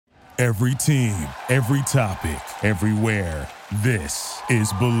Every team, every topic, everywhere. This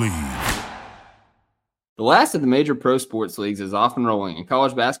is Believe. The last of the major pro sports leagues is off and rolling, and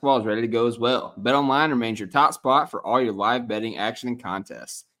college basketball is ready to go as well. BetOnline remains your top spot for all your live betting action and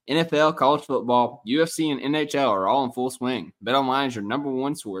contests. NFL, college football, UFC, and NHL are all in full swing. BetOnline is your number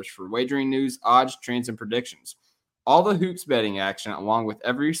one source for wagering news, odds, trends, and predictions. All the hoops betting action, along with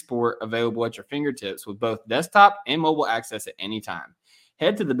every sport available at your fingertips with both desktop and mobile access at any time.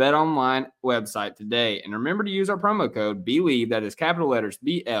 Head to the BetOnline website today and remember to use our promo code BELIEVE, that is capital letters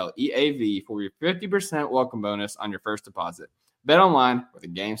BLEAV, for your 50% welcome bonus on your first deposit. BetOnline, where the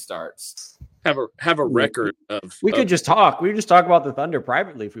game starts. Have a record of. We could just talk. We could just talk about the Thunder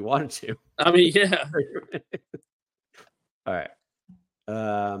privately if we wanted to. I mean, yeah. All right.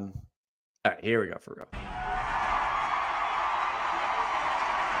 All right. Here we go for real.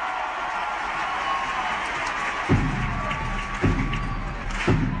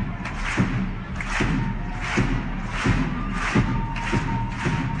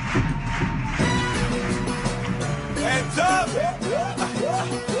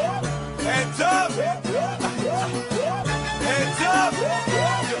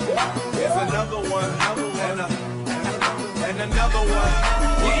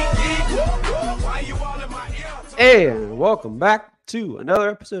 And welcome back to another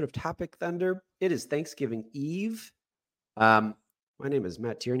episode of Topic Thunder. It is Thanksgiving Eve. My name is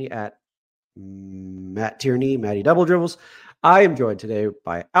Matt Tierney at Matt Tierney, Matty Double Dribbles. I am joined today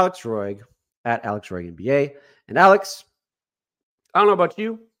by Alex Roig at Alex Roig NBA. And Alex, I don't know about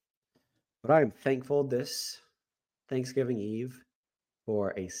you, but I am thankful this Thanksgiving Eve for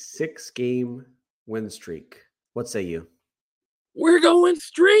a 6-game win streak. What say you? We're going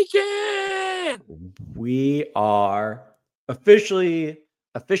streaking. We are officially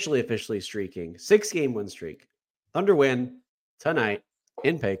streaking. 6-game win streak. Thunder win tonight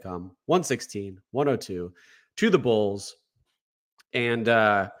in Paycom, 116-102 to the Bulls. And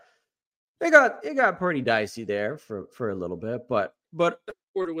it got pretty dicey there for a little bit, but the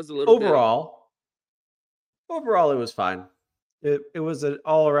quarter was a little overall it was fine. It was an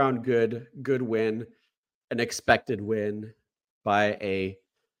all-around good win, an expected win by a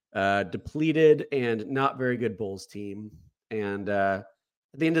depleted and not very good Bulls team. And at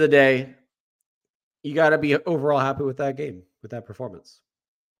the end of the day, you got to be overall happy with that game, with that performance.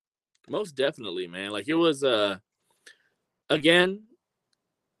 Most definitely, man. Like, it was, again,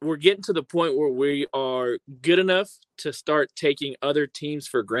 we're getting to the point where we are good enough to start taking other teams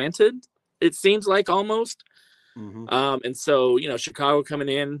for granted, it seems like, almost. Mm-hmm. And so, Chicago coming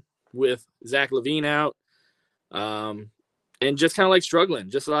in with Zach LaVine out, and just kind of like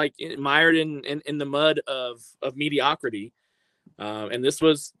struggling, just like mired in the mud of mediocrity. And this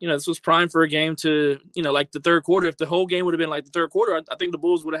was prime for a game to, like the third quarter. If the whole game would have been like the third quarter, I think the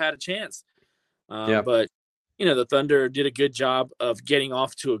Bulls would have had a chance. But, the Thunder did a good job of getting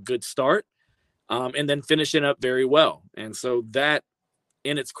off to a good start, and then finishing up very well. And so that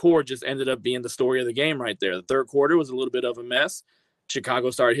in its core just ended up being the story of the game right there. The third quarter was a little bit of a mess.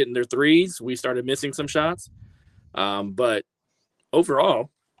 Chicago started hitting their threes. We started missing some shots. But overall,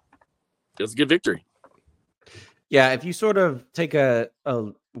 it was a good victory. Yeah, if you sort of take a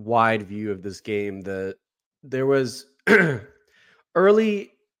wide view of this game, there was very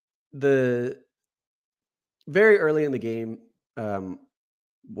early in the game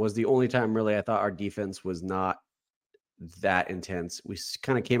was the only time really I thought our defense was not that intense. We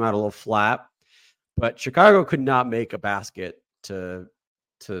kind of came out a little flat, but Chicago could not make a basket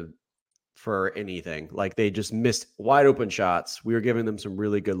for anything. Like, they just missed wide open shots. We were giving them some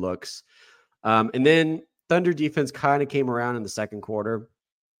really good looks. And then Thunder defense kind of came around in the second quarter.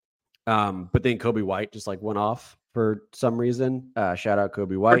 But then Kobe White just went off for some reason. Shout out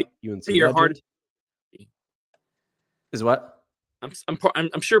Kobe White, UNC legend. Is what?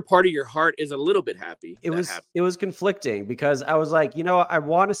 I'm sure part of your heart is a little bit happy. It was conflicting because I was like, I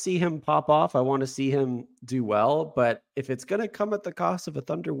want to see him pop off. I want to see him do well, but if it's going to come at the cost of a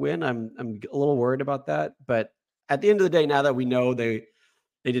Thunder win, I'm a little worried about that. But at the end of the day, now that we know they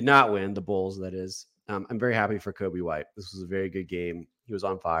did not win, the Bulls, that is, I'm very happy for Kobe White. This was a very good game. He was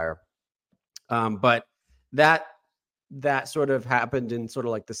on fire. But that sort of happened in sort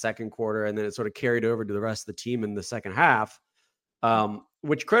of like the second quarter, and then it sort of carried over to the rest of the team in the second half.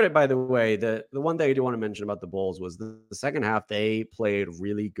 Which credit, by the way, the one thing I do want to mention about the Bulls was the second half, they played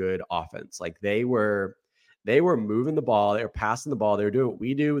really good offense. Like, they were moving the ball, they were passing the ball, they were doing what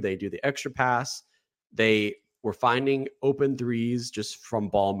we do. They do the extra pass. They were finding open threes just from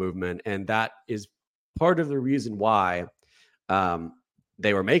ball movement. And that is part of the reason why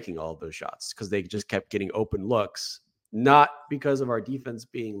they were making all of those shots, because they just kept getting open looks not because of our defense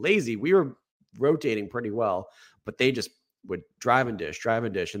being lazy. We were rotating pretty well, but they just would drive and dish.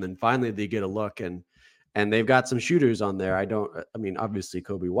 And then finally they get a look and they've got some shooters on there. Obviously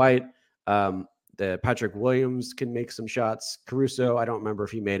Kobe White, the Patrick Williams can make some shots. Caruso, I don't remember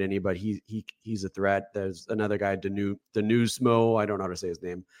if he made any, but he's a threat. There's another guy, Denusmo. I don't know how to say his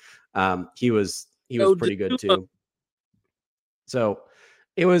name. He was pretty good too. So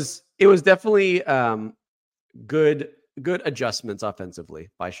it was definitely good adjustments offensively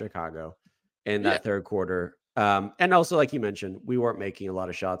by Chicago in that third quarter. And also, like you mentioned, we weren't making a lot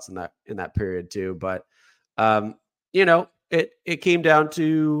of shots in that period too. But it came down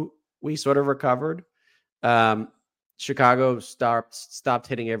to, we sort of recovered. Chicago stopped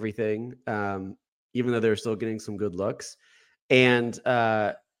hitting everything, even though they were still getting some good looks. And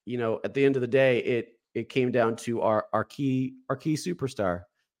at the end of the day, it came down to our key superstar,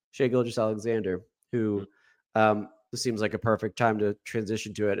 Shai Gilgeous-Alexander, who this seems like a perfect time to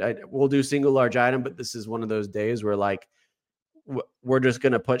transition to it. We'll do single large item, but this is one of those days where like we're just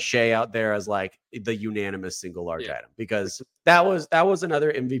going to put Shai out there as like the unanimous single large item, because that was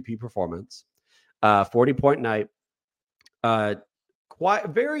another MVP performance. 40-point night. Quite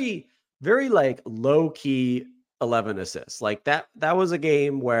very, very like low key 11 assists. Like that was a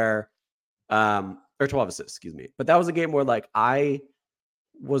game where or 12 assists, excuse me. But that was a game where like I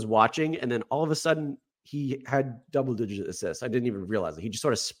was watching and then all of a sudden he had double-digit assists. I didn't even realize it. He just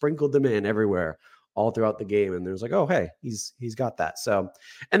sort of sprinkled them in everywhere all throughout the game. And there's like, oh, hey, he's got that. So,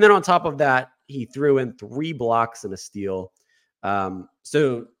 and then on top of that, he threw in 3 blocks and a steal.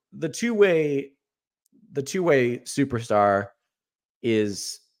 So the two-way superstar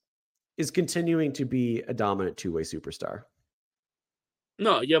is continuing to be a dominant two-way superstar.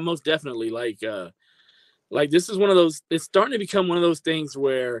 No, yeah, most definitely. Like this is one of those, it's starting to become one of those things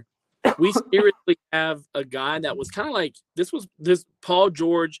where we seriously have a guy that was kind of like, this Paul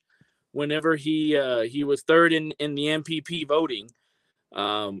George, whenever he was third in the MVP voting.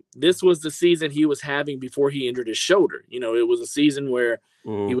 This was the season he was having before he injured his shoulder. It was a season where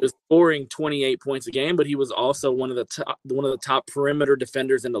he was scoring 28 points a game, but he was also one of the top perimeter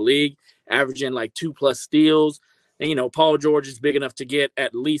defenders in the league, averaging like 2+ steals. And, Paul George is big enough to get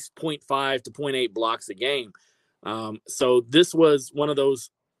at least 0.5 to 0.8 blocks a game. So this was one of those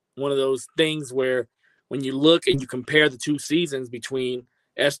things where when you look and you compare the two seasons between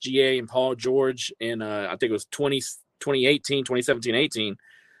SGA and Paul George in I think it was 2018, 2017-18,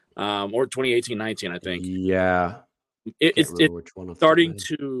 or 2018-19, I think. Yeah. It's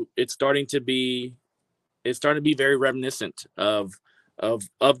starting to be very reminiscent of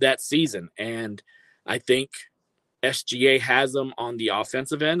that season. And I think SGA has them on the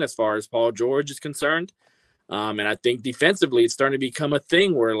offensive end as far as Paul George is concerned. And I think defensively, it's starting to become a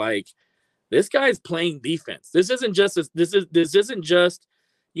thing where like this guy's playing defense. This isn't just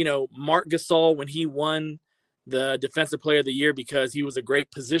Marc Gasol when he won the Defensive Player of the Year because he was a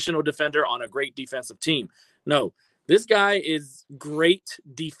great positional defender on a great defensive team. No, this guy is great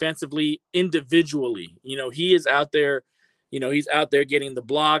defensively individually. He is out there. He's out there getting the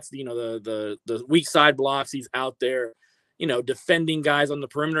blocks. The weak side blocks. He's out there, defending guys on the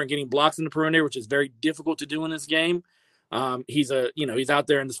perimeter and getting blocks in the perimeter, which is very difficult to do in this game. He's out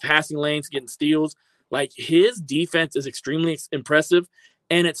there in this passing lanes getting steals. Like his defense is extremely impressive,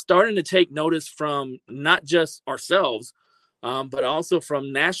 and it's starting to take notice from not just ourselves, but also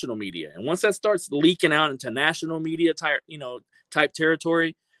from national media. And once that starts leaking out into national media type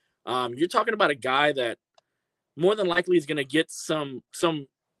territory, you're talking about a guy that more than likely is going to get some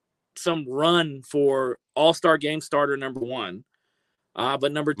run for All-Star game starter number 1.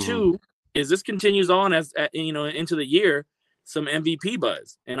 But number 2 is this continues on into the year, some MVP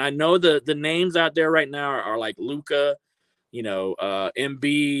buzz. And I know the names out there right now are like Luka,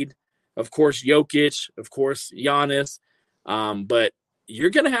 Embiid, of course, Jokic, of course, Giannis. But you're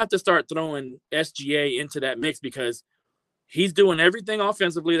going to have to start throwing SGA into that mix because he's doing everything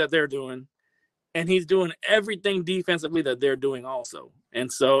offensively that they're doing, and he's doing everything defensively that they're doing also. And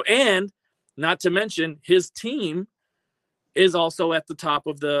not to mention his team is also at the top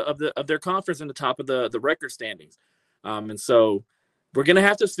of their conference and the top of the record standings. And so we're going to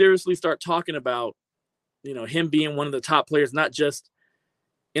have to seriously start talking about, him being one of the top players, not just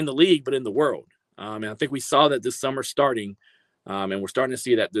in the league, but in the world. And I think we saw that this summer starting, and we're starting to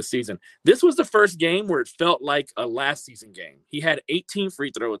see that this season. This was the first game where it felt like a last season game. He had 18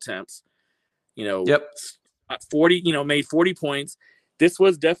 free throw attempts, 40, made 40 points. This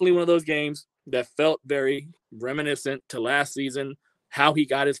was definitely one of those games that felt very reminiscent to last season, how he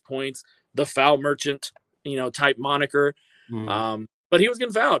got his points, the foul merchant, type moniker. But he was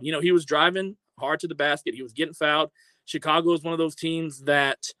getting fouled. He was driving hard to the basket. He was getting fouled. Chicago is one of those teams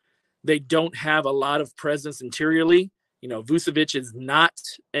that they don't have a lot of presence interiorly. Vucevic is not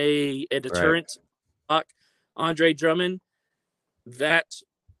a deterrent. Right. Andre Drummond, that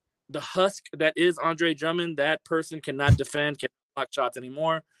the husk that is Andre Drummond, that person cannot defend, cannot block shots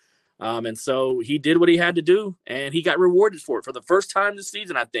anymore. And so he did what he had to do, and he got rewarded for it. For the first time this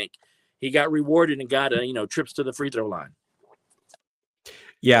season, I think he got rewarded and got trips to the free throw line.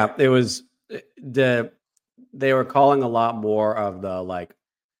 Yeah, it was they were calling a lot more of the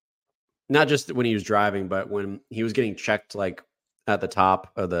not just when he was driving, but when he was getting checked at the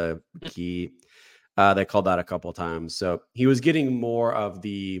top of the key. They called that a couple of times. So he was getting more of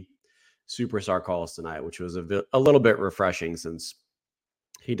the superstar calls tonight, which was a little bit refreshing since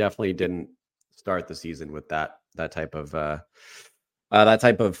he definitely didn't start the season with that type of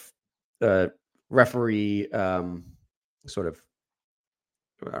referee sort of,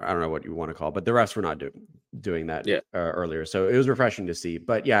 I don't know what you want to call it, but the refs were not doing that earlier. So it was refreshing to see.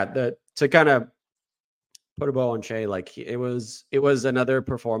 But yeah, to kind of put a bow on Shai, it was another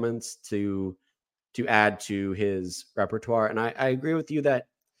performance to add to his repertoire. And I agree with you that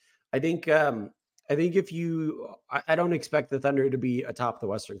I think I don't expect the Thunder to be atop the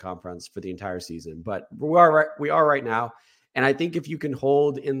Western Conference for the entire season, but we are right now. And I think if you can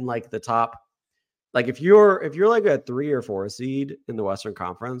hold in the top, if you're a 3 or 4 seed in the Western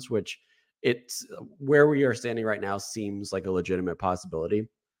Conference, which it's where we are standing right now seems like a legitimate possibility.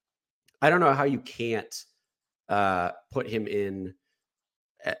 I don't know how you can't put him in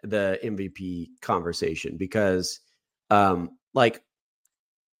the MVP conversation because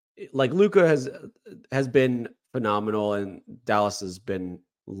Luka has been phenomenal and Dallas has been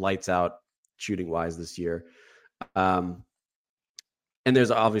lights out shooting wise this year. And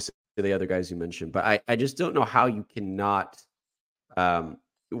there's obviously the other guys you mentioned, but I just don't know how you cannot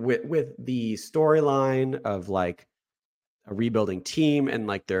with the storyline of a rebuilding team and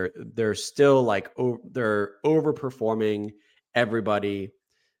they're still they're overperforming everybody.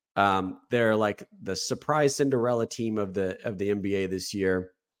 They're the surprise Cinderella team of the NBA this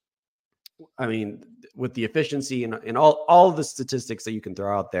year. I mean, with the efficiency and all the statistics that you can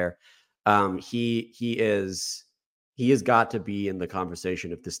throw out there, he has got to be in the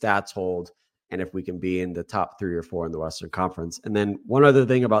conversation if the stats hold and if we can be in the top 3 or 4 in the Western Conference. And then one other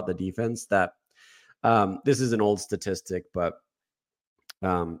thing about the defense that this is an old statistic, but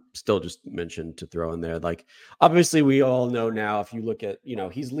still just mentioned to throw in there. Obviously we all know now, if you look at, he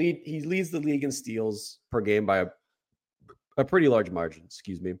leads the league in steals per game by a pretty large margin,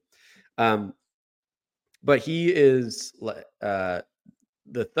 excuse me. But he is the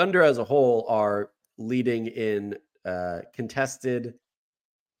Thunder as a whole are leading in contested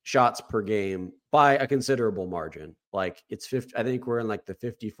shots per game by a considerable margin. It's 50, I think we're in the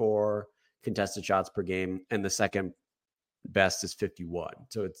 54 contested shots per game, and the second best is 51.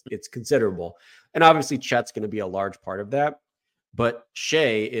 So it's considerable. And obviously Chet's going to be a large part of that. But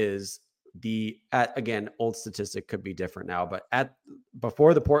Shai is again, old statistic could be different now, but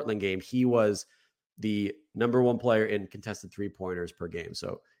before the Portland game, he was the number 1 player in contested 3-pointers per game.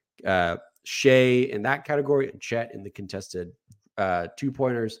 So Shai in that category and Chet in the contested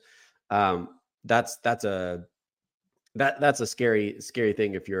 2-pointers. That's a scary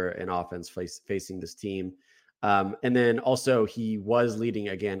thing if you're an offense facing this team. And then also he was leading,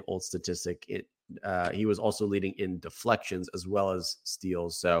 again, old statistic. He was also leading in deflections as well as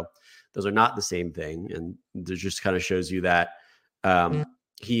steals. So those are not the same thing. And it just kind of shows you that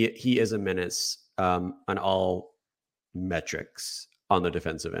he is a menace on all metrics on the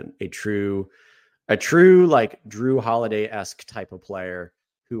defensive end. A true Drew Holiday-esque type of player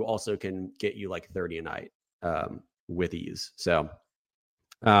who also can get you 30 a night with ease. So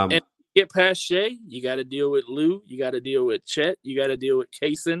and get past Shai, you got to deal with Lou, you got to deal with Chet, you got to deal with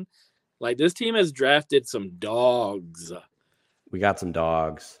Cason. This team has drafted some dogs. We got some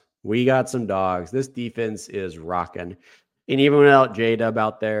dogs. This defense is rocking. And even without J-Dub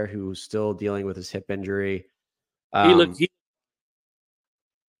out there, who's still dealing with his hip injury. I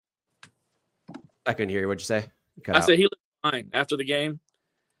couldn't hear you. What'd you say? Said he looked fine after the game.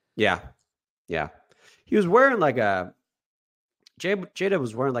 Yeah. He was wearing J-Dub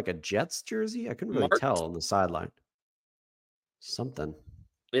was wearing a Jets jersey. I couldn't really tell on the sideline. Something.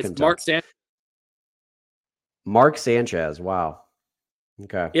 It's Mark Sanchez. Mark Sanchez. Wow.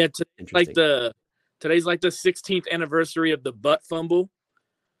 Okay. Yeah, today's the 16th anniversary of the butt fumble.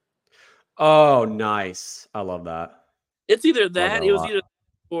 Oh, nice. I love that. It's either that. It was either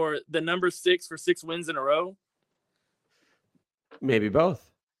or the number 6 for 6 wins in a row. Maybe both.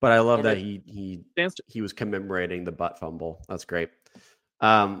 But I love that he was commemorating the butt fumble. That's great.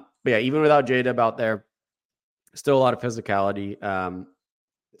 But yeah, even without J-Dub out there, Still a lot of physicality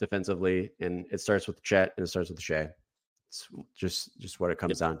defensively, and it starts with Chet and it starts with Shai. It's just what it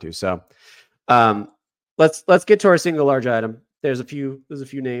comes down to. So let's get to our single large item. There's a few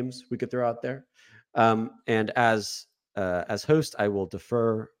names we could throw out there. And as host, I will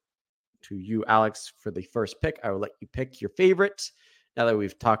defer to you, Alex, for the first pick. I will let you pick your favorite. Now that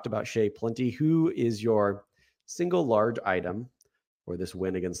we've talked about Shai plenty, who is your single large item for this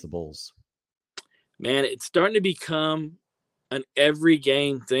win against the Bulls? Man, it's starting to become an every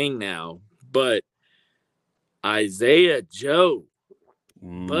game thing now. But Isaiah Joe,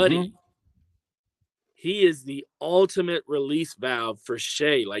 buddy, he is the ultimate release valve for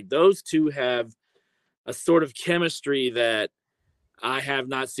Shai. Like, those two have a sort of chemistry that I have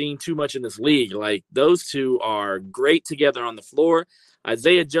not seen too much in this league. Like, those two are great together on the floor.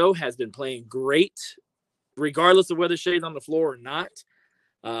 Isaiah Joe has been playing great, regardless of whether Shai's on the floor or not.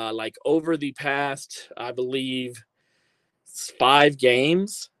 Like, over the past, I believe, 5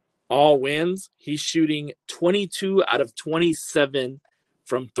 games, all wins, he's shooting 22 out of 27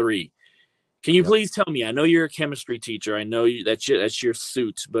 from 3. Can you please tell me? I know you're a chemistry teacher. I know that's your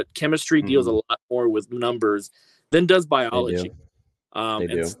suit, but chemistry deals a lot more with numbers than does biology. They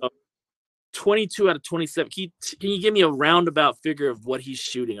do. So 22 out of 27. Can you give me a roundabout figure of what he's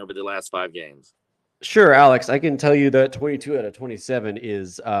shooting over the last 5 games? Sure, Alex. I can tell you that 22 out of 27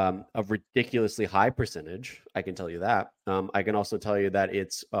 is a ridiculously high percentage. I can tell you that. I can also tell you that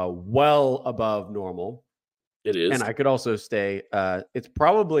it's well above normal. It is. And I could also say it's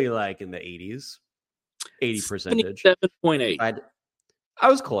probably like in the 80s, 80%. 77.8. I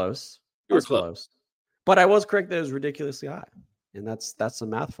was close. You were close. But I was correct that it was ridiculously high. And that's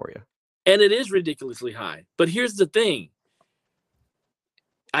some math for you. And it is ridiculously high. But here's the thing.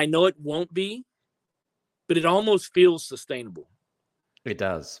 I know it won't be, but it almost feels sustainable. It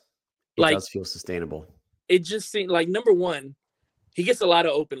does. It does feel sustainable. It just seems like, number one, he gets a lot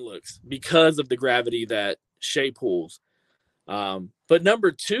of open looks because of the gravity that Shai pulls. But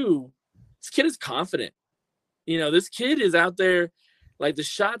number two, this kid is confident. This kid is out there, like, the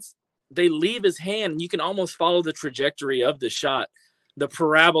shots, they leave his hand, and you can almost follow the trajectory of the shot, the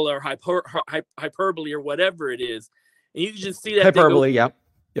parabola or hyperbole or whatever it is. And you can just see that. Hyperbole, Yep.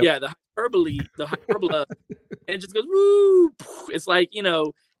 Yeah, the hyperbola, and it just goes, woo. It's like,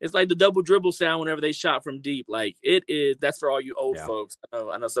 it's like the double dribble sound whenever they shot from deep. Like, it is, that's for all you old folks.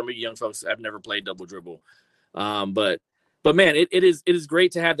 I know some of you young folks have never played double dribble. But man, it is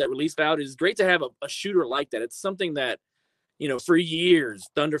great to have that release valve. It is great to have a shooter like that. It's something that, for years,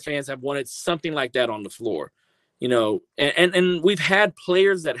 Thunder fans have wanted something like that on the floor, and we've had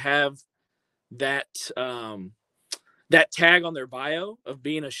players that have that, that tag on their bio of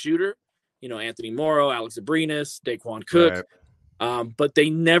being a shooter, Anthony Morrow, Alex Abrinas, Daquan Cook, but they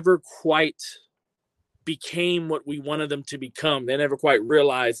never quite became what we wanted them to become. They never quite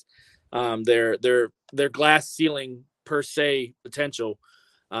realized their glass ceiling per se potential.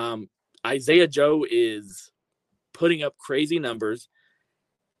 Isaiah Joe is putting up crazy numbers,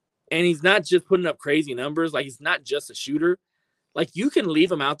 and he's not just putting up crazy numbers. Like, he's not just a shooter. Like, you can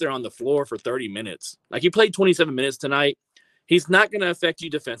leave him out there on the floor for 30 minutes. Like, he played 27 minutes tonight. He's not going to affect you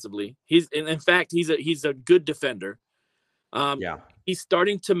defensively. In fact, he's a good defender. He's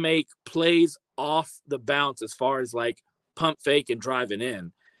starting to make plays off the bounce as far as, like, pump fake and driving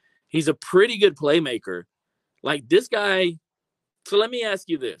in. He's a pretty good playmaker. Like, this guy. So let me ask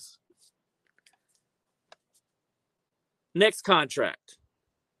you this. Next contract.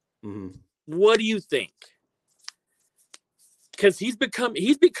 What do you think? Because he's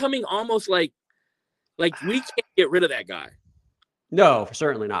becoming almost like we can't get rid of that guy. No,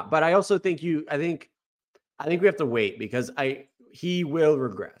 certainly not. But I also think I think we have to wait, because he will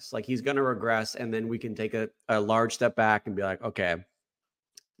regress. Like, he's going to regress, and then we can take a large step back and be like, okay,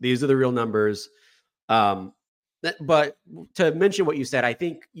 these are the real numbers. But to mention what you said, I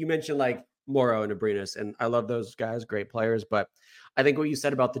think you mentioned like Morrow and Abrinas, and I love those guys, great players. But I think what you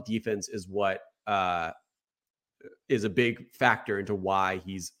said about the defense is what is a big factor into why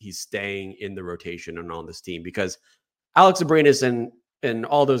he's staying in the rotation and on this team, because Alex Abrinas and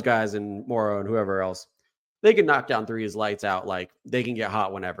all those guys and Morrow and whoever else, they can knock down threes, lights out. Like, they can get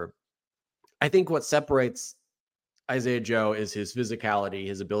hot whenever. I think what separates Isaiah Joe is his physicality,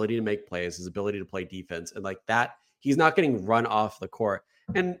 his ability to make plays, his ability to play defense. And like that, he's not getting run off the court.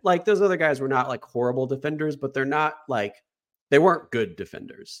 And like, those other guys were not like horrible defenders, but they're not like, they weren't good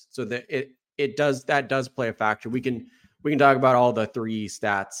defenders. So that that does play a factor. We can talk about all the 3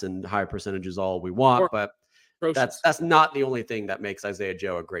 stats and high percentages all we want, but that's not the only thing that makes Isaiah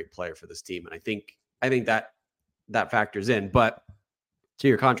Joe a great player for this team. And I think that factors in. But to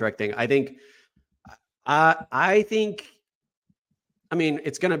your contract thing, I think I think, I mean,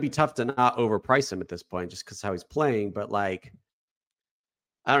 it's going to be tough to not overprice him at this point just because how he's playing. But like,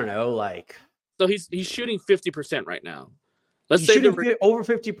 I don't know, like. So he's shooting 50% right now. He's shooting over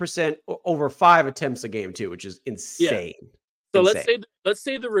 50% over 5 attempts a game too, which is insane. Yeah. So insane. let's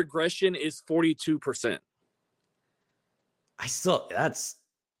say the regression is 42%.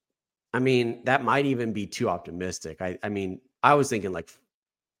 I mean, that might even be too optimistic. I mean, I was thinking like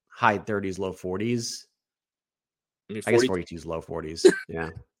high 30s, low 40s. I guess 42 is low 40s. Yeah.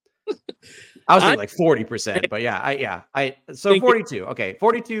 I was thinking like 40%, but so 42. Okay.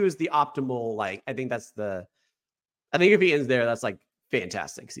 42 is the optimal. Like, I think if he ends there, that's like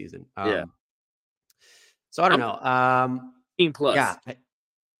fantastic season. Yeah. So I don't know. 18 plus. Yeah.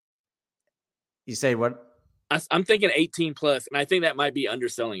 You say what? I'm thinking 18 plus, and I think that might be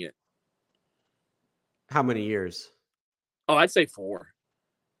underselling it. How many years? Oh, I'd say 4.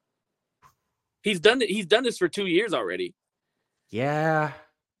 He's done this for 2 years already. Yeah.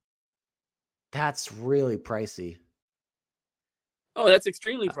 That's really pricey. Oh, that's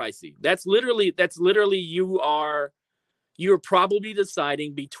extremely pricey. That's literally you're probably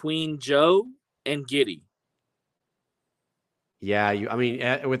deciding between Joe and Giddey. Yeah,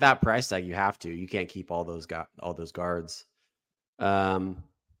 with that price tag, you have to. You can't keep all those guards.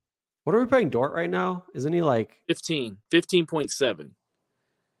 What are we paying Dort right now? Isn't he like 15.7?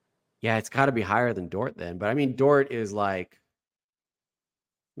 Yeah, it's got to be higher than Dort then. But I mean, Dort is like,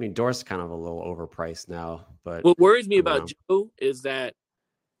 Dort's kind of a little overpriced now. But what worries me about Joe is that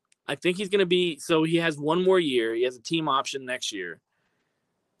I think he's going to be. So he has one more year. He has a team option next year,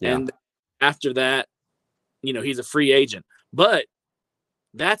 and after that, he's a free agent. But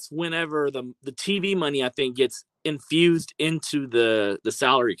that's whenever the TV money, I think, gets infused into the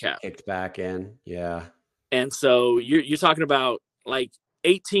salary cap. Kicked back in, yeah. And so you're talking about like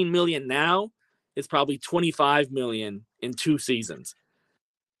 18 million now. It's probably 25 million in 2 seasons.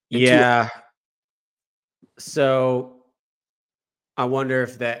 Yeah. So I wonder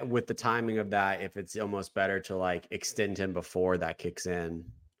if that, with the timing of that, if it's almost better to like extend him before that kicks in.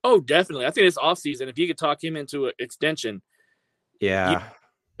 Oh, definitely. I think it's off season. If you could talk him into an extension. Yeah.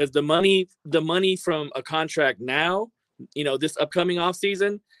 Because the money from a contract now, this upcoming off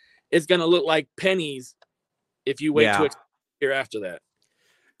season is going to look like pennies if you wait to a year after that.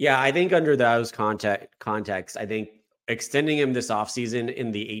 Yeah. I think under those context, I think extending him this off season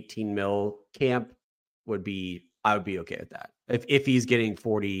in the 18 mil camp I would be okay with that. If he's getting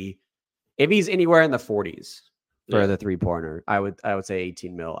 40, if he's anywhere in the 40s for the 3-pointer, I would say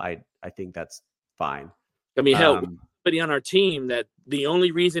 18 mil. I think that's fine. I mean, hell, somebody on our team that the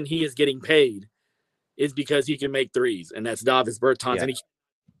only reason he is getting paid is because he can make threes, and that's Davis Bertans, and he can't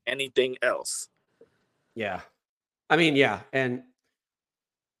do anything else. Yeah. I mean, yeah. And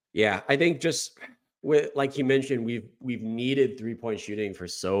yeah, I think just with, like you mentioned, we've needed 3-point shooting for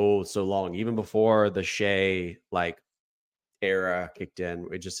so long, even before the Shai era kicked in.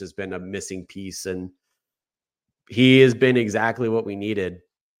 It just has been a missing piece, and he has been exactly what we needed,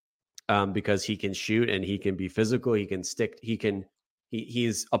 because he can shoot and he can be physical. He can stick.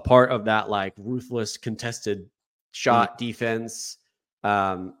 He's a part of that like ruthless contested shot defense.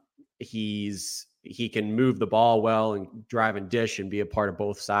 He can move the ball well and drive and dish and be a part of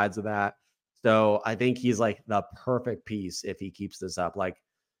both sides of that. So I think he's like the perfect piece if he keeps this up.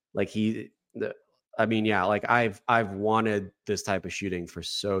 I've wanted this type of shooting for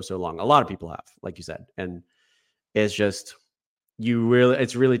so long. A lot of people have, like you said, and it's just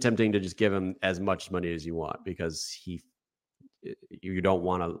it's really tempting to just give him as much money as you want because you don't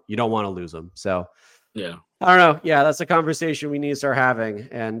want to lose him. So yeah, I don't know. Yeah, that's a conversation we need to start having,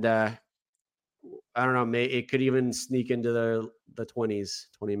 and I don't know. It could even sneak into the 20s,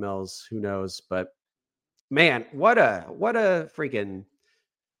 20 mils. Who knows? But man, what a freaking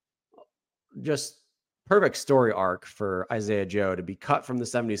just perfect story arc for Isaiah Joe to be cut from the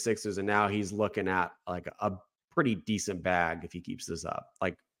 76ers, and now he's looking at like a pretty decent bag if he keeps this up.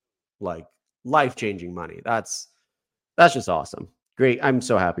 Like life-changing money. That's just awesome. Great. I'm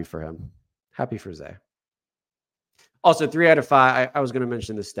so happy for him. Happy for Zay. Also, 3 out of 5. I was going to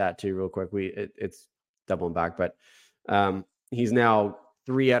mention this stat too, real quick. It's doubling back, but he's now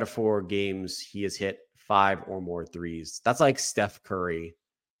 3 out of 4 games he has hit 5 or more threes. That's like Steph Curry.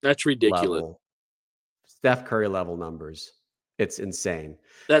 That's ridiculous. Level. Steph Curry level numbers. It's insane.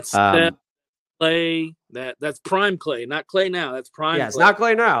 That's Clay. That's prime Clay, not Clay now. That's prime. Yeah, it's Clay. not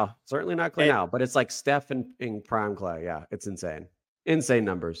Clay now. Certainly not Clay now. But it's like Steph in prime Clay. Yeah, it's insane. Insane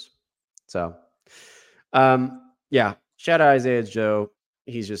numbers. So, yeah. Shout out Isaiah Joe.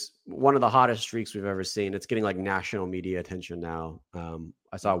 He's just one of the hottest streaks we've ever seen. It's getting like national media attention now.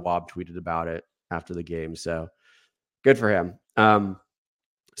 I saw Wob tweeted about it. after the game. So good for him.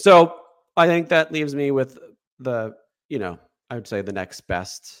 So I think that leaves me with the, I would say the next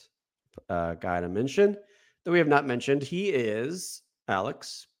best guy to mention that we have not mentioned. He is,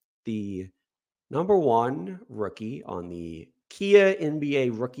 Alex, the number 1 rookie on the Kia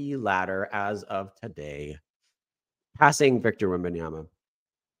NBA rookie ladder as of today, passing Victor Wembanyama.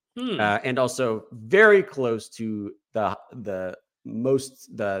 And also very close to I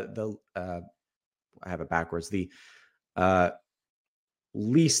have it backwards. The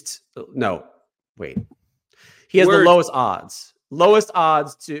least, no, wait. He has the lowest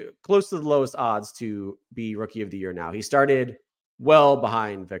odds to close to the lowest odds to be rookie of the year now. He started well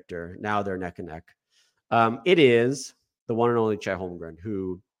behind Victor. Now they're neck and neck. It is the one and only Chet Holmgren,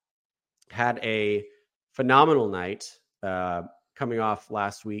 who had a phenomenal night coming off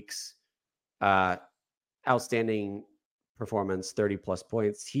last week's outstanding performance, 30 plus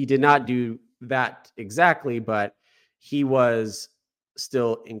points. He did not do that exactly, but he was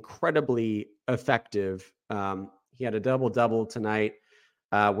still incredibly effective. He had a double-double tonight,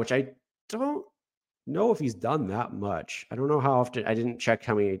 which I don't know if he's done that much. I don't know how often. I didn't check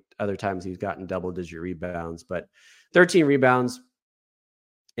how many other times he's gotten double-digit rebounds, but 13 rebounds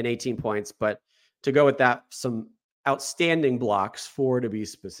and 18 points. But to go with that, some outstanding blocks, 4 to be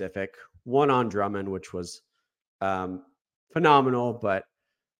specific. 1 on Drummond, which was phenomenal, but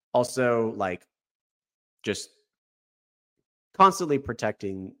also like just constantly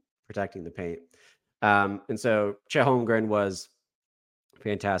protecting the paint. And so Chet Holmgren was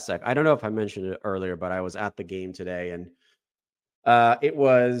fantastic. I don't know if I mentioned it earlier, but I was at the game today, and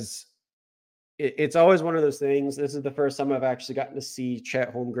it's always one of those things. This is the first time I've actually gotten to see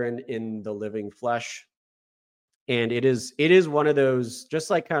Chet Holmgren in the living flesh. And it is one of those, just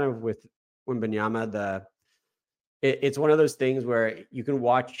like kind of with Wembanyama, it's one of those things where you can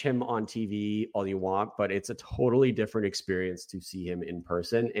watch him on TV all you want, but it's a totally different experience to see him in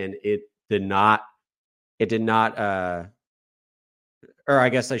person. And it did not, or I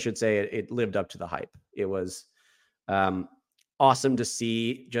guess I should say it lived up to the hype. It was awesome to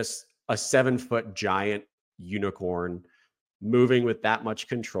see just a 7-foot giant unicorn moving with that much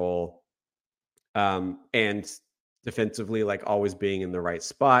control, and defensively, like always being in the right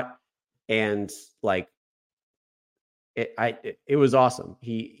spot. And like, it was awesome.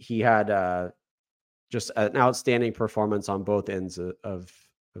 He had just an outstanding performance on both ends of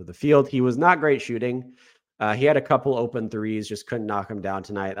the field. He was not great shooting. He had a couple open threes, just couldn't knock him down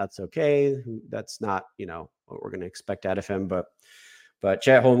tonight. That's okay. That's not, what we're going to expect out of him. But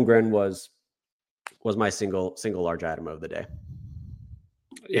Chet Holmgren was my single large item of the day.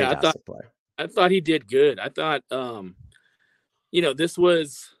 Yeah, I thought he did good. I thought, this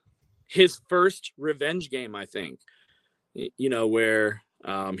was his first revenge game, I think, where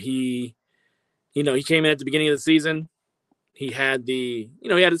he came in at the beginning of the season. He had he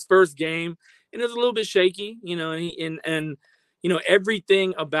had his first game, and it was a little bit shaky, and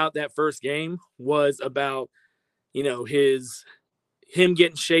everything about that first game was about, him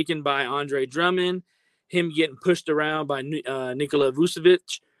getting shaken by Andre Drummond, him getting pushed around by Nikola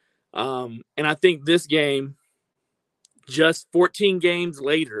Vucevic. And I think this game, just 14 games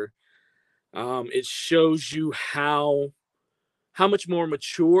later, it shows you how much more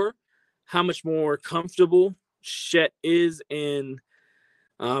mature, how much more comfortable Chet is in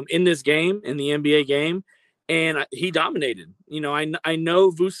this game, in the NBA game. And he dominated. I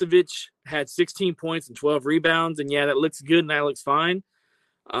know Vucevic had 16 points and 12 rebounds, and yeah, that looks good and that looks fine.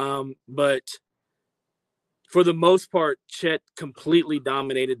 But for the most part, Chet completely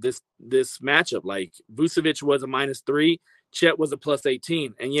dominated this matchup. Like, Vucevic was a -3, Chet was a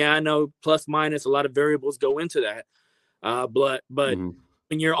 +18. And yeah, I know plus minus, a lot of variables go into that. But when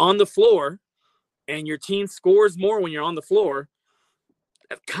you're on the floor and your team scores more when you're on the floor,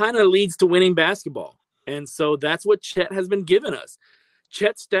 that kind of leads to winning basketball. And so that's what Chet has been giving us.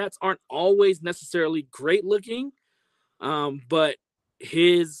 Chet's stats aren't always necessarily great looking, but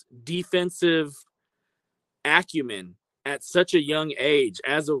his defensive acumen at such a young age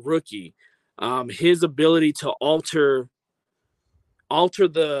as a rookie, his ability to alter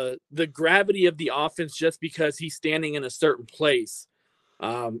the gravity of the offense just because he's standing in a certain place,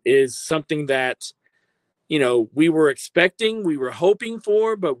 is something that we were expecting, we were hoping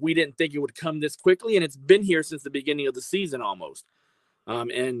for, but we didn't think it would come this quickly. And it's been here since the beginning of the season almost.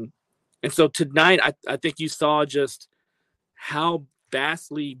 And so tonight, I think you saw just how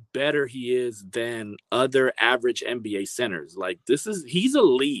vastly better he is than other average NBA centers. Like, he's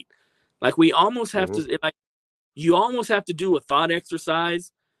elite. Like, we almost have to, like, you almost have to do a thought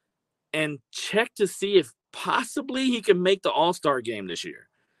exercise and check to see if possibly he can make the All-Star game this year.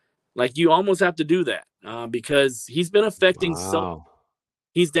 Like you almost have to do that because he's been affecting Wow.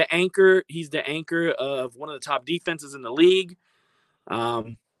 He's the anchor. He's the anchor of one of the top defenses in the league.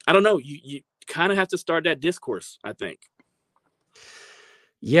 I don't know. You kind of have to start that discourse, I think.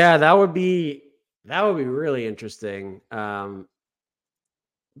 Yeah, that would be really interesting.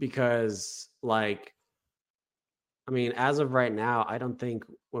 Because like, I mean, as of right now, I don't think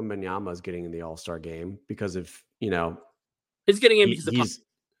Wembanyama is getting in the All-Star game because of, He's getting in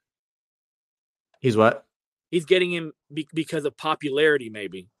he's what? He's getting him because of popularity,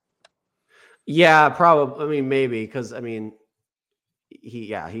 maybe. Yeah, probably. I mean, maybe because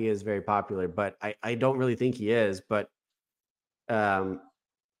he is very popular, but I don't really think he is. But that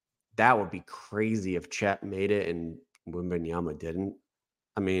would be crazy if Chet made it and Wembanyama didn't.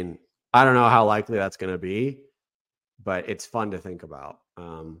 I mean, I don't know how likely that's going to be, but it's fun to think about.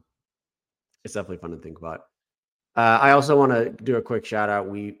 It's definitely fun to think about. I also want to do a quick shout out.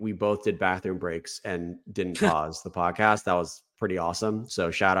 We both did bathroom breaks and didn't pause the podcast. That was pretty awesome.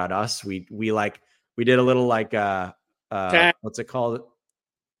 So shout out us. We did a little what's it called?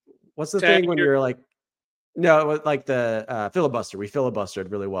 What's the thing when you're like, no, it was like the filibuster. We filibustered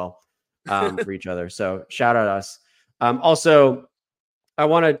really well for each other. So shout out us. Also, I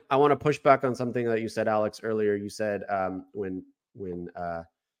want to push back on something that you said, Alex, earlier. You said when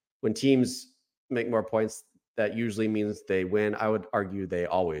teams make more points, that usually means they win. I would argue they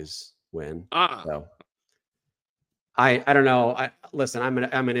always win. So I don't know. Listen, I'm an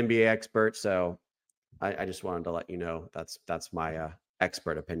NBA expert, so I just wanted to let you know that's my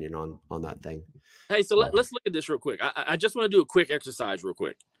expert opinion on that thing. Hey, so let's look at this real quick. I just want to do a quick exercise real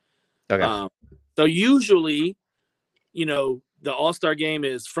quick. Okay. So usually, the All-Star game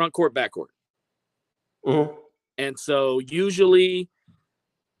is front court, back court. Mm-hmm. And so usually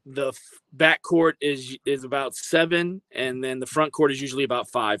the back court is about 7, and then the front court is usually about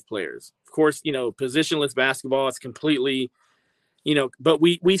 5 players. Of course, positionless basketball is completely, but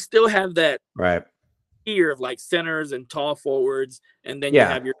we still have that right tier of like centers and tall forwards, and then you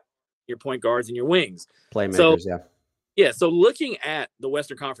have your point guards and your wings. Playmakers, So looking at the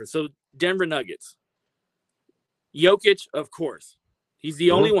Western Conference, so Denver Nuggets, Jokic, of course, he's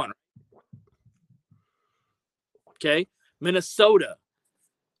the only one. Okay, Minnesota.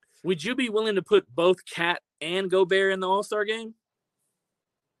 Would you be willing to put both Cat and Gobert in the All-Star game?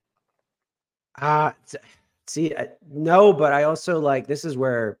 No, but I also this is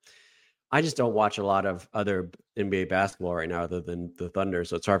where I just don't watch a lot of other NBA basketball right now other than the Thunder.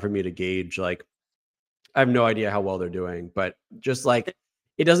 So it's hard for me to gauge. I have no idea how well they're doing, but just it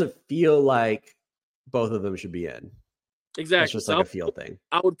doesn't feel like both of them should be in. Exactly. It's just a feel thing.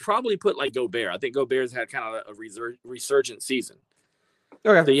 I would probably put Gobert. I think Gobert's had kind of a resurgent season.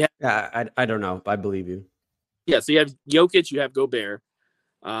 Okay. So I don't know. I believe you. Yeah. So you have Jokic, you have Gobert.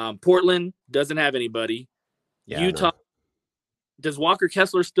 Portland doesn't have anybody. Yeah, Utah. Does Walker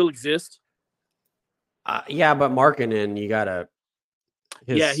Kessler still exist? Yeah, but Markkanen, you gotta.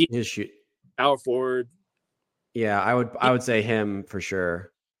 His shoot. Power forward. Yeah, I would say him for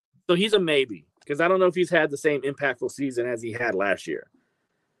sure. So he's a maybe because I don't know if he's had the same impactful season as he had last year.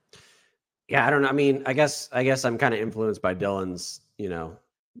 Yeah, I don't know. I mean, I guess I'm kind of influenced by Dylan's,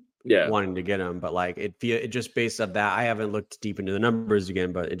 wanting to get him, but it just based off that. I haven't looked deep into the numbers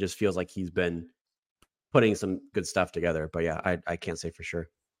again, but it just feels like he's been putting some good stuff together. But yeah, I can't say for sure.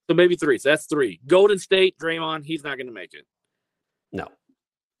 So maybe 3. So that's 3. Golden State, Draymond, he's not going to make it. No.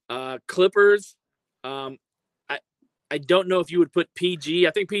 Clippers. I don't know if you would put PG.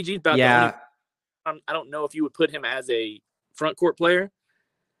 I think PG's about the only. I don't know if you would put him as a front court player.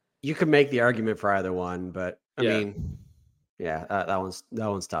 You can make the argument for either one, but I mean, that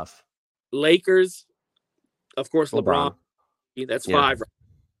one's tough. Lakers, of course, LeBron. That's 5.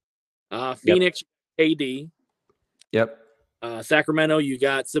 Phoenix, AD. Yep. Sacramento, you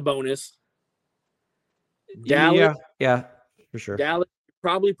got Sabonis. Dallas, yeah, for sure. Dallas,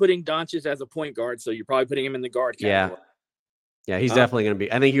 probably putting Doncic as a point guard, so you're probably putting him in the guard category. Yeah, he's definitely going to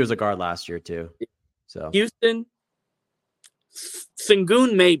be. I think he was a guard last year too. So Houston,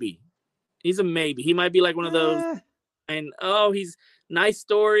 Sengun, maybe. He's a maybe. He might be like one of those. And he's nice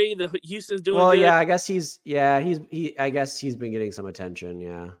story. The Houston's doing good. Yeah, I guess I guess he's been getting some attention.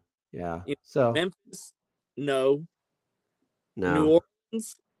 Yeah. So Memphis, no. New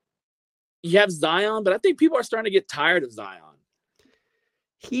Orleans, you have Zion, but I think people are starting to get tired of Zion.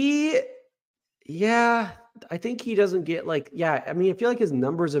 I think he doesn't get I mean, I feel like his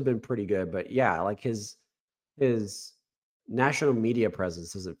numbers have been pretty good, but his national media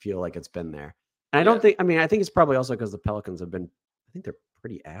presence doesn't feel like it's been there. And I don't think, I think it's probably also because the Pelicans have been, I think they're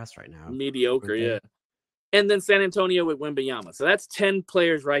pretty ass right now. Mediocre, yeah. and then San Antonio with Wembanyama. So that's 10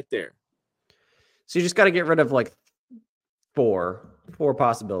 players right there. So you just got to get rid of like four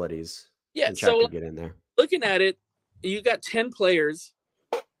possibilities. Yeah. And Chet So could get in there. Looking at it, you got 10 players,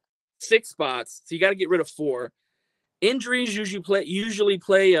 6 spots. So you got to get rid of 4. Injuries usually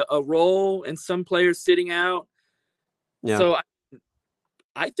play a role, and some players sitting out. Yeah. So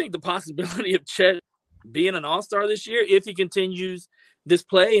I think the possibility of Chet being an all-star this year, if he continues this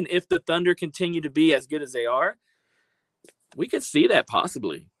play and if the Thunder continue to be as good as they are, we could see that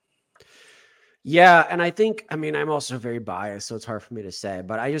possibly. Yeah, and I think, I mean, I'm also very biased, so it's hard for me to say,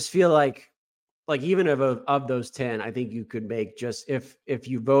 but I just feel like even of those 10, I think you could make, just if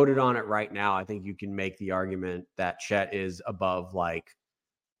you voted on it right now, I think you can make the argument that Chet is above like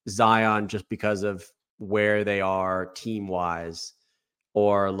Zion just because of where they are team wise,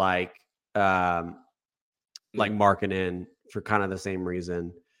 or like Markkanen for kind of the same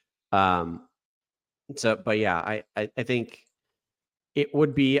reason. So, but yeah, I think it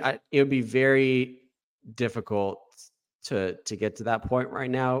would be very difficult to get to that point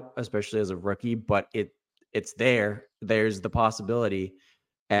right now, especially as a rookie, but it's there's the possibility.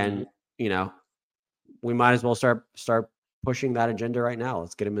 And you know, we might as well start pushing that agenda right now.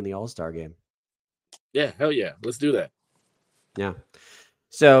 Let's get him in the All-Star game. Yeah, hell yeah. Let's do that. Yeah.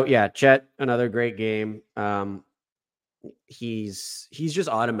 So yeah, Chet, another great game. He's just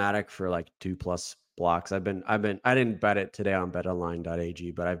automatic for like 2+ blocks. I didn't bet it today on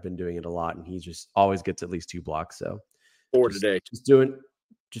betonline.ag, but I've been doing it a lot, and he just always gets at least 2 blocks. So 4 today. Just doing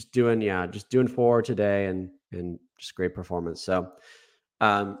 4 today, and just great performance. So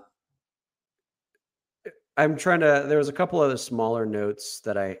I'm trying to, there was a couple other smaller notes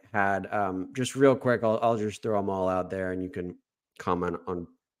that I had. Just real quick, I'll just throw them all out there, and you can comment on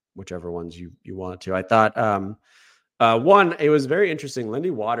whichever ones you want to. I thought one, it was very interesting. Lindy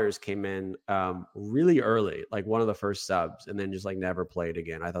Waters came in really early, like one of the first subs, and then just like never played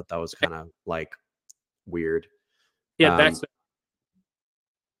again. I thought that was kind of like weird. Yeah,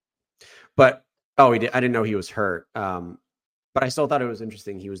 but he did. I didn't know he was hurt. But I still thought it was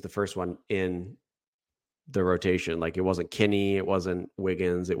interesting. He was the first one in the rotation. Like it wasn't Kinney, it wasn't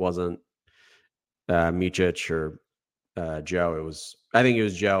Wiggins, it wasn't Micic or Joe. I think it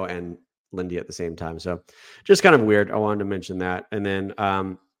was Joe and Lindy at the same time. So just kind of weird. I wanted to mention that. And then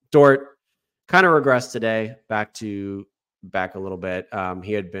Dort kind of regressed today, back a little bit.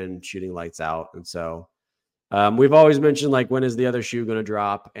 He had been shooting lights out. And so we've always mentioned like, when is the other shoe going to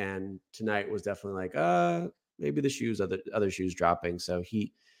drop? And tonight was definitely like, maybe the other shoes dropping. So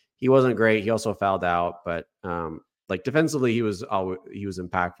he wasn't great. He also fouled out, but like defensively, he was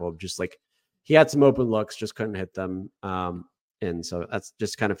impactful. Just like he had some open looks, just couldn't hit them. And so that's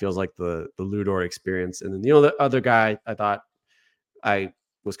just kind of feels like the Lu Dort experience. And then the other guy I thought I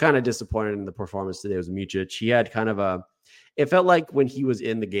was kind of disappointed in the performance today was Micic. He had kind of it felt like when he was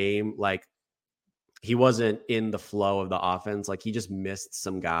in the game, like he wasn't in the flow of the offense. Like he just missed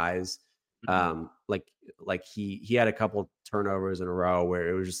some guys. Like he had a couple turnovers in a row where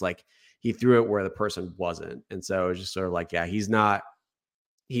it was just like he threw it where the person wasn't. And so it was just sort of like, yeah, he's not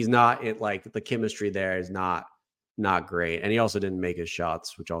it, like the chemistry there is not great. And he also didn't make his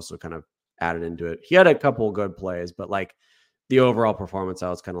shots, which also kind of added into it. He had a couple good plays, but like the overall performance, I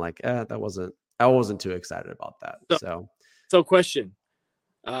was kind of like, I wasn't too excited about that. So question,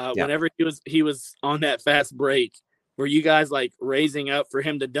 whenever he was on that fast break, were you guys like raising up for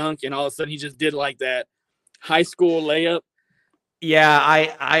him to dunk, and all of a sudden he just did like that high school layup? Yeah,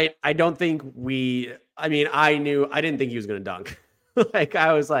 I don't think I didn't think he was going to dunk. Like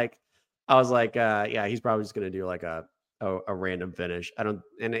I was like, yeah, he's probably just going to do like a random finish. And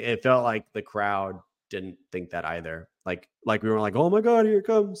it felt like the crowd didn't think that either. Like we were like, oh my God, here it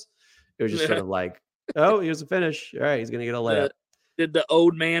comes. It was just sort of like, oh, here's a finish. All right, he's going to get a layup. Did the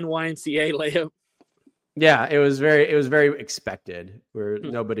old man YMCA layup? Yeah, it was very expected, where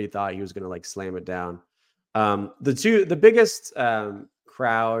nobody thought he was going to like slam it down. The biggest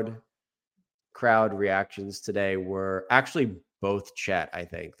crowd reactions today were actually both Chet. I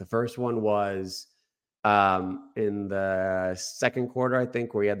think the first one was in the second quarter, I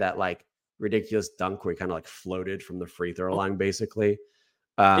think, where he had that like ridiculous dunk where he kind of like floated from the free throw line, basically.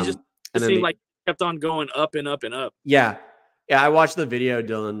 It seemed like he kept on going up and up and up. Yeah. I watched the video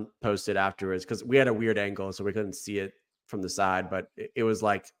Dylan posted afterwards because we had a weird angle, so we couldn't see it from the side. But it was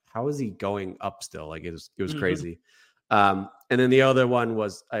like, how is he going up still? Like it was crazy. And then the other one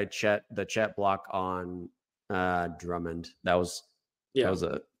was the Chet block on Drummond. That was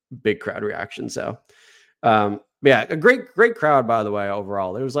a big crowd reaction. So yeah, a great crowd, by the way.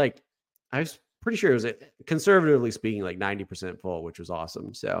 Overall, it was like, I was pretty sure it was, conservatively speaking, like 90% full, which was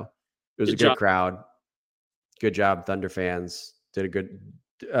awesome. So it was a good crowd. good job, Thunder fans. Did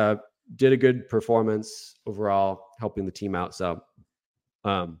a good performance overall, helping the team out. So,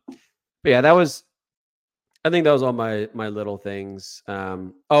 but yeah, I think that was all my little things.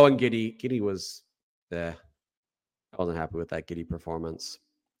 And Giddey was I wasn't happy with that Giddey performance.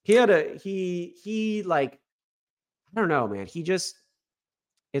 He had he like, I don't know, man.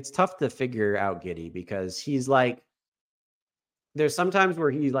 It's tough to figure out Giddey because he's like, there's sometimes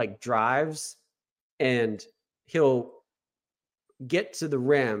where he like drives and he'll get to the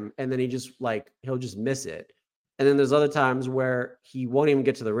rim and then he'll just miss it. And then there's other times where he won't even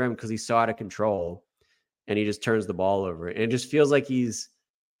get to the rim because he's so out of control and he just turns the ball over. And it just feels like he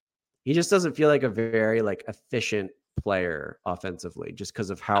just doesn't feel like a very like efficient player offensively just because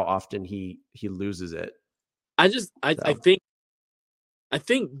of how often he loses it. I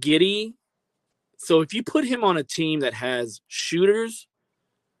think Giddey. So if you put him on a team that has shooters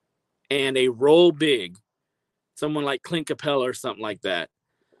and a role big, someone like Clint Capella or something like that,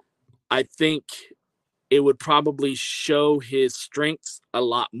 I think it would probably show his strengths a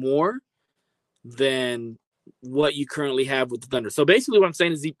lot more than what you currently have with the Thunder. So basically what I'm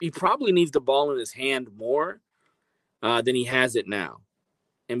saying is he probably needs the ball in his hand more than he has it now.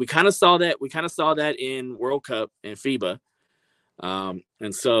 And we kind of saw that. We kind of saw that in World Cup and FIBA.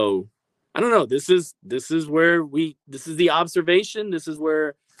 And so I don't know. This is the observation. This is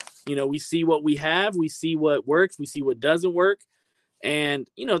where, we see what we have. We see what works. We see what doesn't work. And,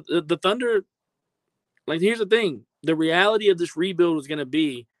 the Thunder, like, here's the thing. The reality of this rebuild was going to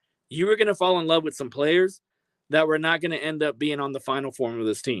be, you were going to fall in love with some players that were not going to end up being on the final form of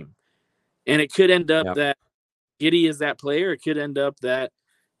this team. And it could end up that Giddey is that player. It could end up that,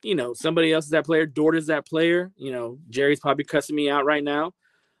 somebody else is that player. Dort is that player. Jerry's probably cussing me out right now.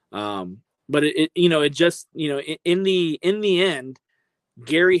 But in the end,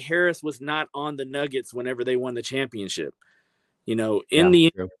 Gary Harris was not on the Nuggets whenever they won the championship. The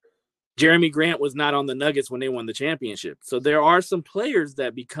end, Jeremy Grant was not on the Nuggets when they won the championship. So there are some players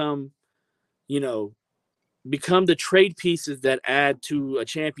that become the trade pieces that add to a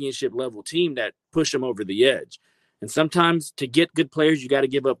championship level team that push them over the edge. And sometimes to get good players, you got to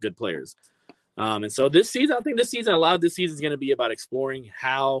give up good players. And so this season, I think a lot of this season is going to be about exploring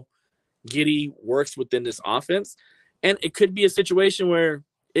how Giddey works within this offense. And it could be a situation where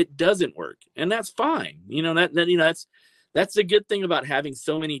it doesn't work, and that's fine. That's a good thing about having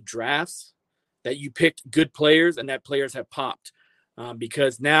so many drafts that you picked good players and that players have popped.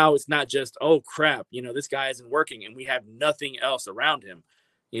 Because now it's not just, oh crap, this guy isn't working and we have nothing else around him,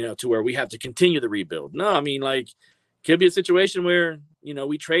 to where we have to continue the rebuild. No, I mean, like, could be a situation where,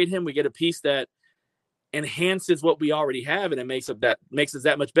 we trade him, we get a piece that enhances what we already have, and it makes us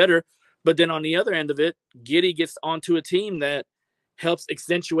that much better. But then on the other end of it, Giddey gets onto a team that helps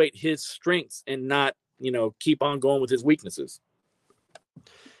accentuate his strengths and not, keep on going with his weaknesses.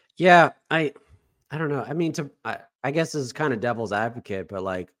 Yeah, I don't know. I mean, I guess this is kind of devil's advocate, but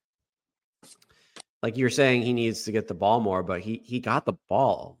like you're saying, he needs to get the ball more, but he got the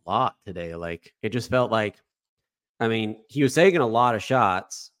ball a lot today. Like, it just felt like, I mean, he was taking a lot of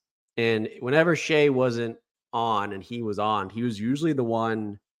shots, and whenever Shai wasn't on and he was on, he was usually the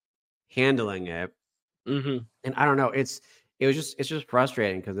one handling it. Mm-hmm. And I don't know, it's just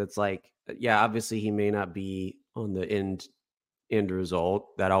frustrating because it's like, yeah, obviously he may not be on the end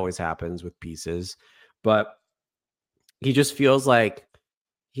result. That always happens with pieces, but he just feels like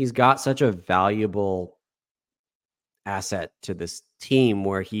he's got such a valuable asset to this team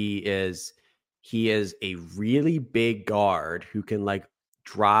where he is a really big guard who can like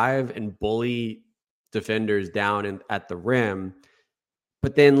drive and bully defenders down at the rim.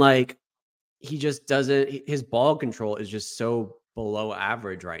 But then like, he just doesn't, his ball control is just so below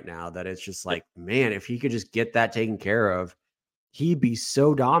average right now that it's just like, man, if he could just get that taken care of, he'd be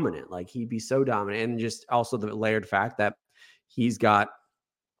so dominant. Like, he'd be so dominant. And just also the layered fact that he's got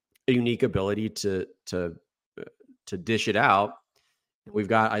a unique ability to dish it out. We've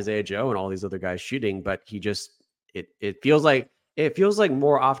got Isaiah Joe and all these other guys shooting, but he just, it feels like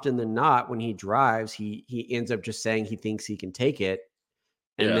more often than not when he drives, he ends up just saying he thinks he can take it.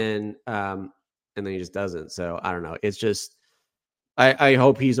 And then he just doesn't. So I don't know. It's just, I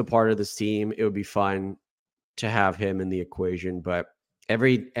hope he's a part of this team. It would be fun to have him in the equation, but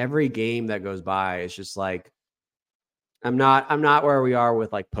every game that goes by, it's just like, I'm not where we are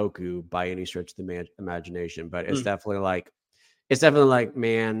with like Poku by any stretch of the imagination, but it's definitely like,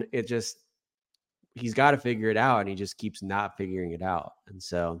 man, it just, he's got to figure it out, and he just keeps not figuring it out. And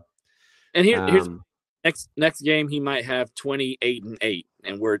so, and here's next game, he might have 28-8,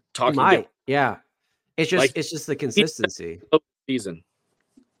 and we're talking. Yeah. It's just the consistency season.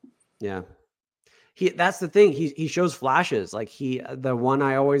 Yeah. that's the thing. He shows flashes. Like the one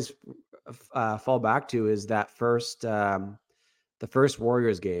I always fall back to is that the first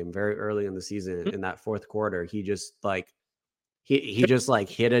Warriors game very early in the season in that fourth quarter. He just like he just like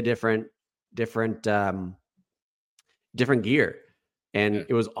hit a different gear, and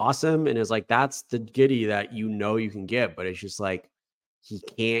it was awesome. And it's like that's the Giddy that you can get, but it's just like he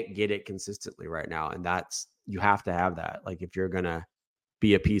can't get it consistently right now, and you have to have that, like, if you're gonna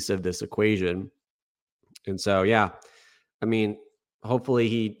be a piece of this equation. And so, yeah, I mean, hopefully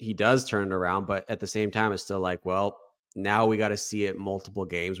he does turn it around, but at the same time, it's still like, well, now we got to see it multiple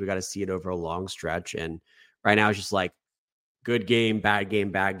games. We got to see it over a long stretch. And right now it's just like good game, bad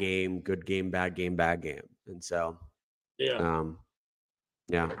game, bad game, good game, bad game, bad game. And so,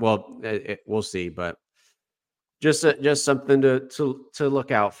 well, we'll see, but just something to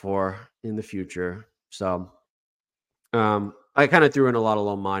look out for in the future. So, I kind of threw in a lot of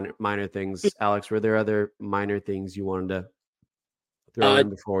little minor things. Alex, were there other minor things you wanted to throw in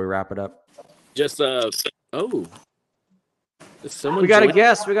before we wrap it up? Just we got a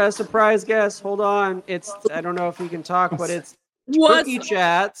guest. We got a surprise guest. Hold on. I don't know if he can talk, but it's Rookie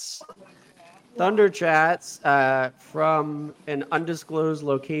Chats, Thunder Chats, from an undisclosed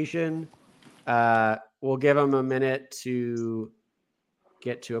location. We'll give him a minute to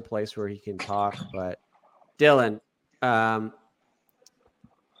get to a place where he can talk. But Dylan,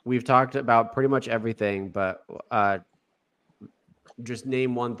 we've talked about pretty much everything, but just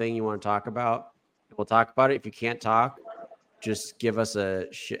name one thing you want to talk about. We'll talk about it. If you can't talk, just give us a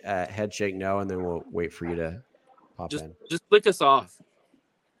head shake no, and then we'll wait for you to pop in. Just flick us off.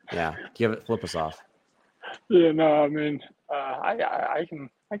 Yeah, flip us off. Yeah, no, I mean, I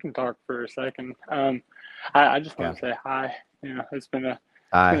can talk for a second. I just want to say hi. It's been a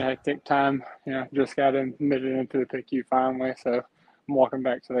hectic time. Just got admitted into the PICU finally, so I'm walking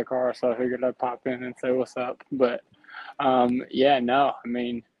back to the car, so I figured I'd pop in and say what's up. But I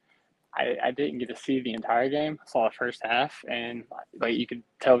mean, I didn't get to see the entire game. I saw the first half, and like you could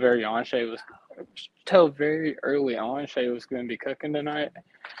tell very early on Shai was going to be cooking tonight.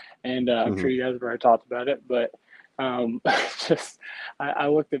 And I'm sure you guys have already talked about it, but I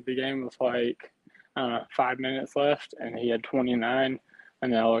looked at the game with like 5 minutes left, and he had 29.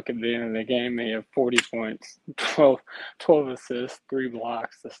 And then I look at the end of the game, and he had 40 points, 12 assists, 3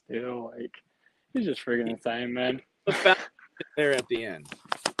 blocks to steal. Like, he's just freaking insane, man. There at the end.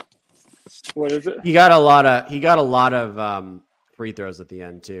 What is it? He got a lot of free throws at the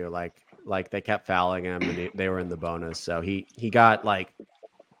end too. Like they kept fouling him, and they were in the bonus. So he got like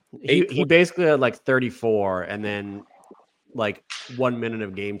he basically had like 34, and then like 1 minute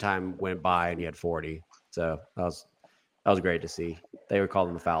of game time went by, and he had 40. So that was great to see. They were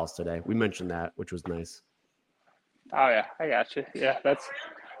calling the fouls today. We mentioned that, which was nice. Oh yeah, I got you. Yeah, that's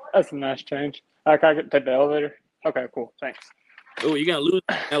a nice change. I can take the elevator. Okay, cool. Thanks. Oh, you're gonna lose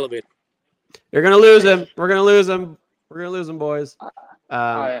the elevator. You're gonna lose him. We're gonna lose him. We're gonna lose him, boys.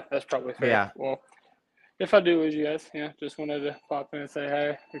 Yeah, that's probably fair. Yeah. Well, if I do lose you guys, just wanted to pop in and say,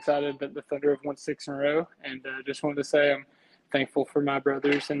 hey, excited that the Thunder have won 6 in a row, and just wanted to say I'm thankful for my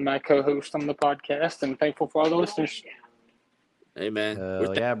brothers and my co-host on the podcast, and thankful for all the listeners. Hey, man.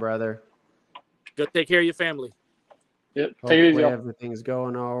 Yeah, brother. Go take care of your family. Yep. Take it easy. Everything's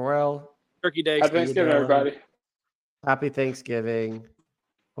going all well. Turkey Day. Happy Thanksgiving, everybody. Happy Thanksgiving.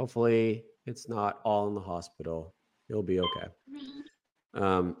 Hopefully it's not all in the hospital. You'll be okay.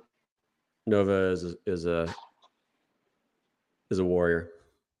 Nova is a warrior.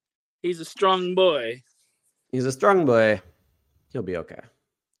 He's a strong boy. He's a strong boy. He'll be okay.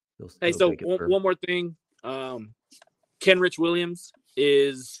 Hey, so one more thing. Kenrich Williams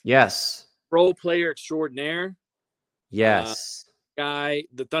is role player extraordinaire. Yes. Guy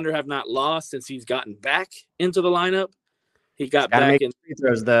the Thunder have not lost since he's gotten back into the lineup. He got back in free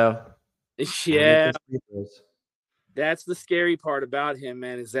throws though. Yeah. That's the scary part about him,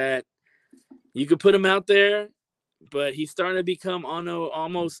 man, is that you could put him out there, but he's starting to become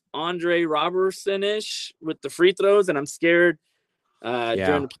almost Andre Robertson-ish with the free throws, and I'm scared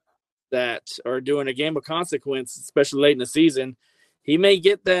during doing a game of consequence, especially late in the season, he may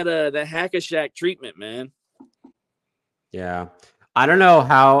get that hack-a-shack treatment, man. Yeah. I don't know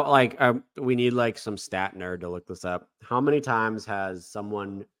how, we need some stat nerd to look this up. How many times has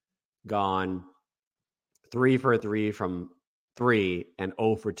someone gone 3 for 3 from 3 and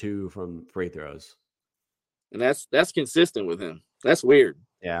 0 for 2 from free throws? And that's consistent with him. That's weird.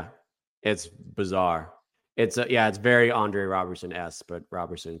 Yeah. It's bizarre. It's very Andre Robertson-esque, but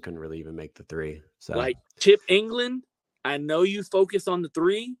Robertson couldn't really even make the 3. So like Chip England, I know you focus on the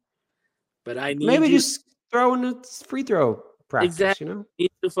 3, but I need maybe just throw in a free throw practice, exactly. you know?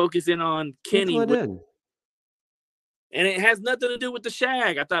 Need to focus in on Kenny. In. And it has nothing to do with the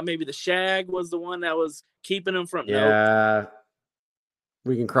shag. I thought maybe the shag was the one that was keeping him from. Yeah. Nope.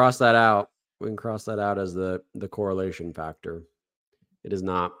 We can cross that out. We can cross that out as the correlation factor. It is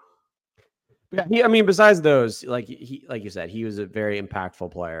not. Yeah, besides those, like you said, he was a very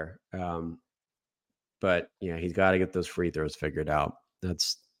impactful player. But yeah, he's got to get those free throws figured out.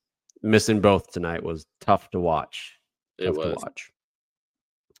 That's missing both tonight was tough to watch. To watch.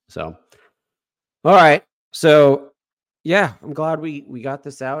 So, all right. So, yeah, I'm glad we got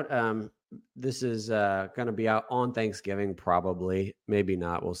this out. This is going to be out on Thanksgiving, probably. Maybe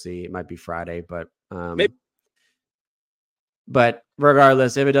not. We'll see. It might be Friday, but maybe. But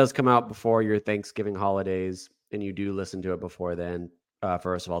regardless, if it does come out before your Thanksgiving holidays and you do listen to it before then,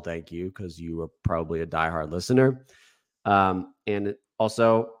 first of all, thank you, because you were probably a diehard listener. And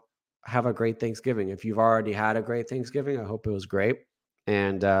also have a great Thanksgiving. If you've already had a great Thanksgiving, I hope it was great.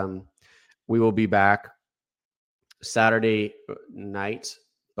 And we will be back Saturday night,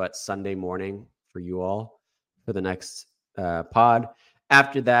 but Sunday morning for you all for the next pod.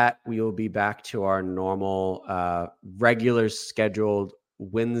 After that, we will be back to our normal, regular scheduled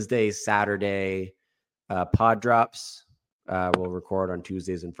Wednesday, Saturday pod drops. We'll record on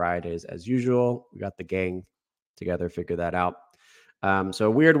Tuesdays and Fridays as usual. We got the gang together, figure that out. So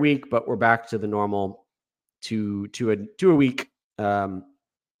a weird week, but we're back to the normal two a week after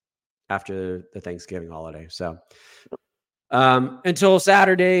the Thanksgiving holiday. So until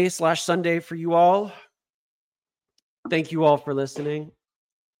Saturday/Sunday for you all. Thank you all for listening.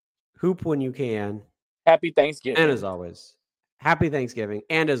 Hoop when you can. Happy Thanksgiving. And as always, happy Thanksgiving.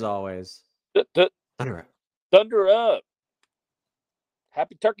 And as always, thunder up. Thunder up.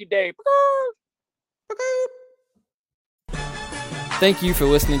 Happy Turkey Day. Thank you for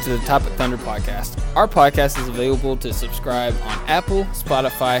listening to the Topic Thunder podcast. Our podcast is available to subscribe on Apple,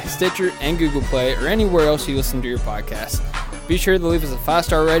 Spotify, Stitcher, and Google Play, or anywhere else you listen to your podcast. Be sure to leave us a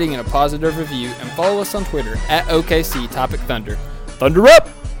 5-star rating and a positive review, and follow us on Twitter at OKC Topic Thunder. Thunder up!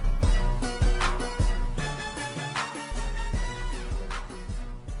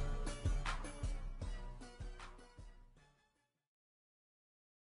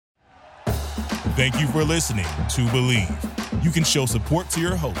 Thank you for listening to Believe. You can show support to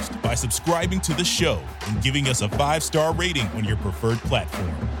your host by subscribing to the show and giving us a 5-star rating on your preferred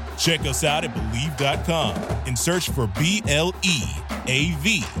platform. Check us out at Believe.com and search for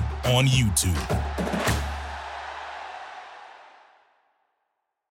BLEAV on YouTube.